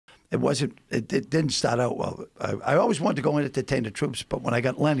it wasn't. It didn't start out well. I always wanted to go in and entertain the troops, but when I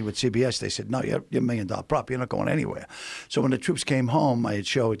got Lenny with CBS, they said, "No, you're $1 million prop. You're not going anywhere." So when the troops came home, my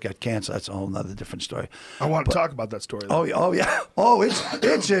show had got canceled. That's a whole other different story. I want to talk about that story. Though. Oh yeah. Oh, it's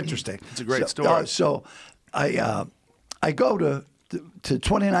interesting. It's a great story. So I go to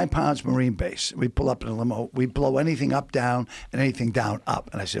 29 Pounds Marine Base. We pull up in a limo. We blow anything up, down, and anything down, up.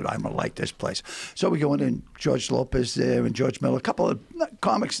 And I said, I'm going to like this place. So we go in, and George Lopez there and George Miller, a couple of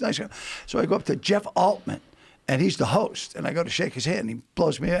comics. Nice guys. So I go up to Jeff Altman, and he's the host. And I go to shake his hand, and he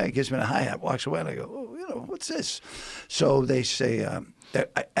blows me away, gives me a hi-hat, walks away, and I go, oh, what's this? So they say,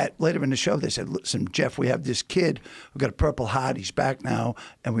 later in the show, they said, listen, Jeff, we have this kid who got a Purple Heart. He's back now,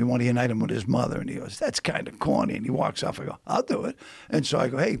 and we want to unite him with his mother. And he goes, that's kind of corny. And he walks off. I go, I'll do it. And so I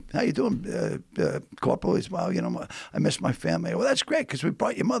go, hey, how you doing, Corporal? He says, well, I miss my family. Well, that's great, because we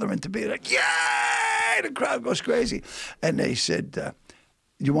brought your mother in to be like, yay! The crowd goes crazy. And they said,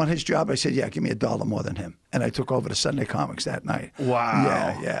 you want his job? I said, yeah, give me $1 more than him. And I took over the Sunday Comics that night.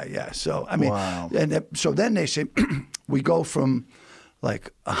 Wow. Yeah. So, I mean, wow. So then they said, we go from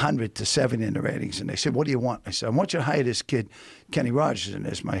like 100 to 70 in the ratings. And they said, what do you want? I said, I want you to hire this kid, Kenny Rogers,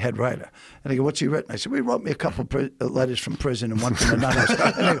 as my head writer. And they go, what's he written? I said, well, he wrote me a couple letters from prison and one from the nuns.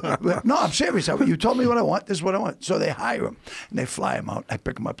 And they go, no, I'm serious. You told me what I want. This is what I want. So they hire him, and they fly him out. I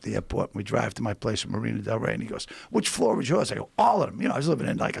pick him up at the airport, and we drive to my place in Marina Del Rey. And he goes, which floor is yours? I go, all of them. I was living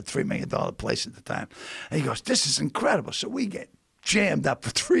in like a $3 million place at the time. And he goes, this is incredible. So we get jammed up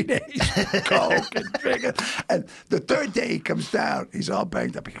for 3 days, coke and drinking. And the third day he comes down, he's all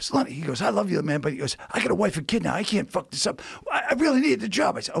banged up. He goes, Lenny, he goes, I love you, man, but he goes, I got a wife and kid now. I can't fuck this up. I really need the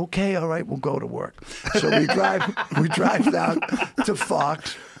job. I said, okay, all right, we'll go to work. So we drive down to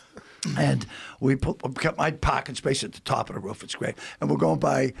Fox. And we kept my parking space at the top of the roof. It's great. And we're going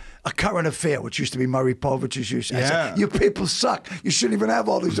by A Current Affair, which used to be Murray Povich's use. I said, you people suck. You shouldn't even have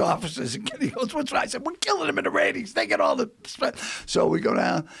all these offices. And Kenny goes, what's right? I said, we're killing them in the ratings. They get all the... So we go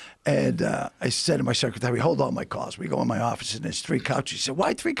down, and I said to my secretary, hold all my calls. We go in my office, and there's 3 couches. He said,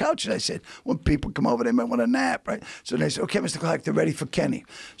 why 3 couches? I said, when people come over, they might want a nap, right? So they said, okay, Mr. Clarke, they're ready for Kenny.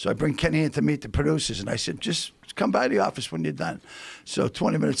 So I bring Kenny in to meet the producers, and I said, just come by the office when you're done. So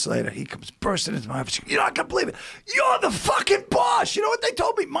 20 minutes later, he comes bursting into my office. You're not going to believe it. You're the fucking boss. You know what they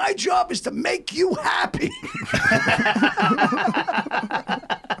told me? My job is to make you happy.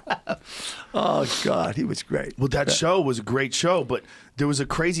 Oh, God, he was great. Well, that show was a great show, but there was a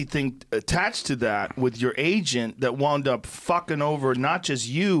crazy thing attached to that with your agent that wound up fucking over not just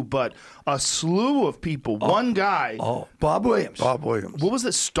you, but a slew of people. One guy. Oh, Bob Williams. Bob Williams. What was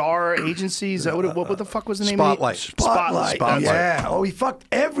it? Star Agency? Is that what the fuck was the name Spotlight. of it? Spotlight. Yeah. Oh, he fucked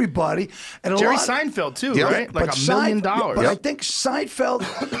everybody. And Jerry Seinfeld, too, right? Like $1 million. But I think Seinfeld,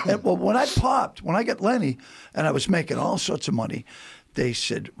 and, well, when I got Lenny, and I was making all sorts of money, they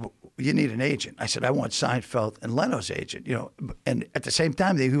said, you need an agent. I said, I want Seinfeld and Leno's agent, And at the same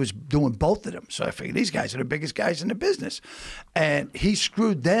time, he was doing both of them. So I figured these guys are the biggest guys in the business. And he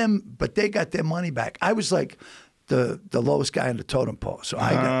screwed them, but they got their money back. I was like the lowest guy in the totem pole. So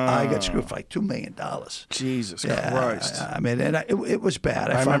I got screwed for like $2 million. Jesus Christ. I mean, and it was bad.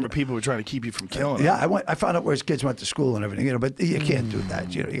 I remember people were trying to keep you from killing him. Yeah, I found out where his kids went to school and everything, but you can't do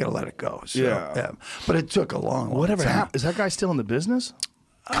that. You got to let it go. So, yeah. But it took a long Whatever time. happened? Is that guy still in the business?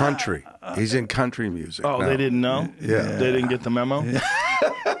 Country. He's in country music. Oh, now. They didn't know? Yeah. They didn't get the memo? Yeah.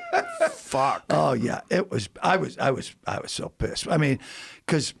 Fuck. Oh, yeah. It was. I was so pissed. I mean,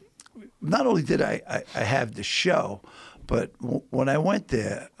 because not only did I have the show, but when I went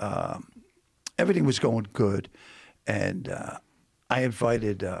there, everything was going good, and I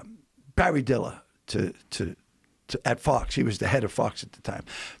invited Barry Diller to at Fox. He was the head of Fox at the time.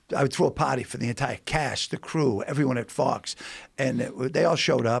 I would throw a party for the entire cast, the crew, everyone at Fox, and they all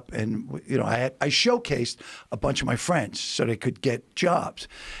showed up. And I showcased a bunch of my friends so they could get jobs.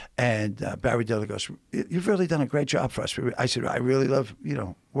 And Barry Diller goes, "You've really done a great job for us." I said, "I really love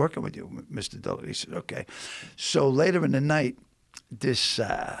working with you, Mr. Diller." He said, "Okay." So later in the night, this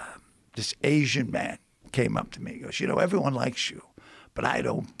Asian man came up to me. He goes, "Everyone likes you, but I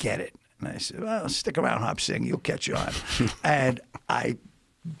don't get it." And I said, well, stick around, Hop Sing, you'll catch on. And I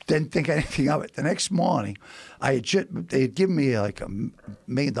didn't think anything of it. The next morning, they had given me like $1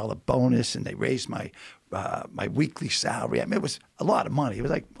 million bonus, and they raised my weekly salary. I mean, it was a lot of money. It was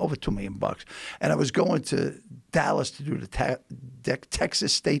like over $2 million. And I was going to Dallas to do the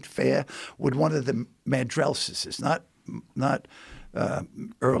Texas State Fair with one of the Mandrell sisters, not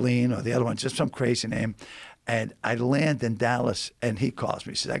Earlene or the other one, just some crazy name. And I land in Dallas, and he calls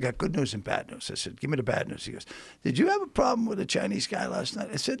me. He says, I got good news and bad news. I said, give me the bad news. He goes, did you have a problem with a Chinese guy last night?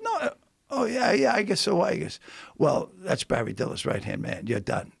 I said, no. Oh, yeah, I guess so. I guess. Well, that's Barry Dilla's right-hand man. You're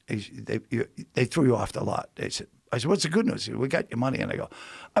done. They threw you off the lot. They said, I said, what's the good news? He said, we got your money. And I go,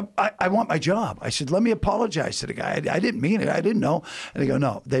 I want my job. I said, let me apologize to the guy. I didn't mean it. I didn't know. And they go,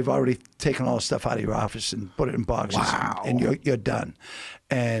 no, they've already taken all the stuff out of your office and put it in boxes. Wow. And you're done.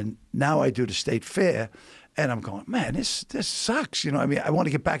 And now I do the state fair. And I'm going, man, this sucks. You know, I mean, I want to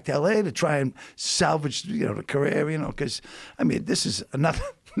get back to L.A. to try and salvage, you know, the career, you know, because, I mean, this is another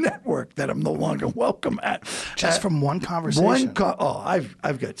network that I'm no longer welcome at. Just from one conversation?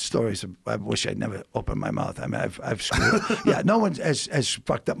 I've got stories. I wish I'd never opened my mouth. I mean, I've screwed. Yeah, no one has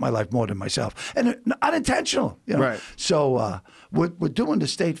fucked up my life more than myself. And unintentional, you know. Right. So we're doing the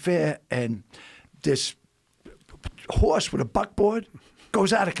state fair, and this horse with a buckboard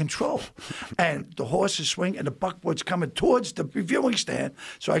goes out of control. And the horse is swinging, and the buckboard's coming towards the viewing stand.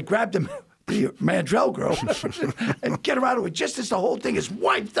 So I grabbed him, the Mandrell girl, and get her out of it just as the whole thing is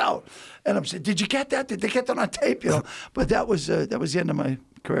wiped out. And I'm saying, did you get that? Did they get that on tape? You know? But that was the end of my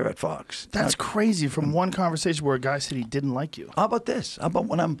career at Fox. That's crazy from one conversation where a guy said he didn't like you. How about this? How about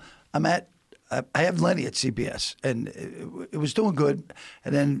when I'm at, I have Lenny at CBS, and it was doing good.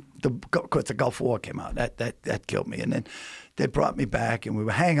 And then of course, the Gulf War came out. That killed me. And then they brought me back, and we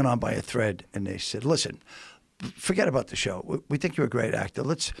were hanging on by a thread. And they said, listen, forget about the show. We think you're a great actor.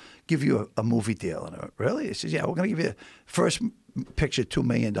 Let's give you a movie deal. And I went, really? He says, yeah, we're going to give you first picture $2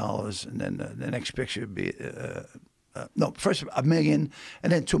 million, and then the next picture would be no, first $1 million,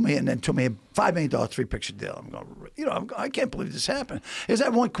 and then $2 million, and then $2 million, $5 million 3-picture deal. I'm going, you know, I can't believe this happened. Is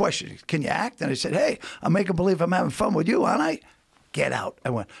that one question? Can you act? And I said, hey, I'm making believe I'm having fun with you, aren't I? Get out.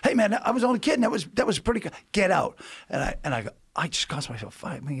 I went, hey man, I was only kidding. That was pretty good. Get out. And I go, I just cost myself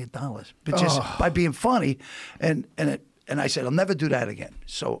 $5 million, but just by being funny, and I said, I'll never do that again.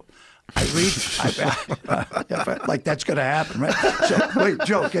 So I read, like that's going to happen, right? So wait,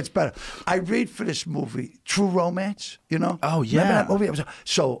 Joe, it gets better. I read for this movie, True Romance. You know? Oh yeah. Remember that movie?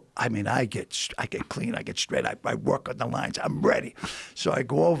 So I mean, I get clean, I get straight. I work on the lines. I'm ready. So I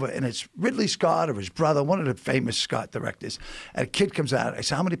go over, and it's Ridley Scott or his brother, one of the famous Scott directors. And a kid comes out. I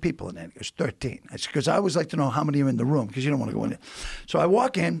said, how many people in there? He goes, 13. I said, because I always like to know how many are in the room, because you don't want to go in there. So I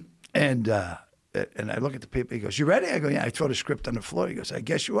walk in, and I look at the people. He goes, you ready? I go, yeah. I throw the script on the floor. He goes, I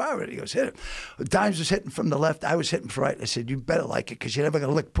guess you are ready. He goes, hit it. Dimes was hitting from the left. I was hitting from right. I said, you better like it, because you're never going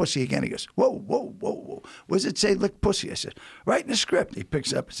to lick pussy again. He goes, whoa, whoa, whoa, whoa. What does it say, lick pussy? I said, right in the script. He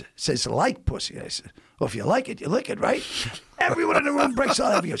picks up, it says, like pussy. I said, well, if you like it, you lick it, right? Everyone in the room breaks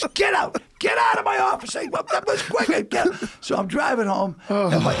out. He goes, get out of my office. I go, that was quick. Get out. So I'm driving home,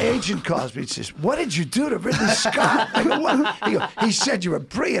 and my agent calls me and says, what did you do to Ridley Scott? I go, what? He said you're a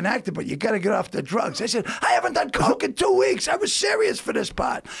brilliant actor, but you got to get off the drugs. I said, I haven't done coke in 2 weeks. I was serious for this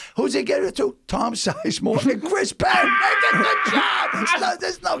part. Who's he getting it to? Tom Sizemore and Chris Penn. They get the job.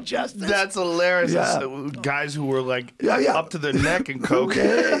 There's no justice. That's hilarious. Yeah. Guys who were like up to their neck in coke.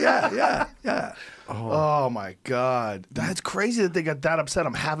 Yeah. Oh my God, that's crazy that they got that upset.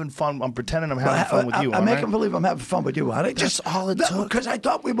 I'm having fun. I'm pretending I'm having fun with you. I'm making believe I'm having fun with you. Aren't I? Just all it took. Because I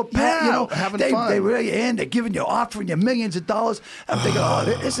thought we were, you know, having fun. They really in. They're giving you, offering you millions of dollars. I'm thinking,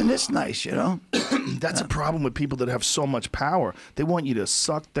 oh, isn't this nice? You know. That's a problem with people that have so much power. They want you to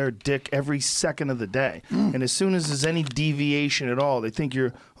suck their dick every second of the day, and as soon as there's any deviation at all, they think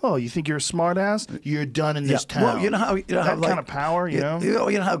you're. Oh, you think you're a smart ass? You're done in this town. Well, you know how that like, kind of power, you know? You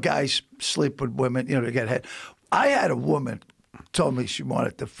know how guys sleep with women, you know, to get head. I had a woman told me she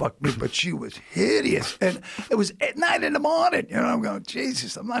wanted to fuck me, but she was hideous, and it was at 9 in the morning. You know, I'm going,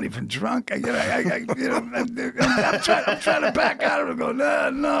 Jesus, I'm not even drunk. I'm trying to back out of it. I'm going,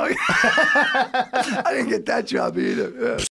 no. I didn't get that job either. Yeah.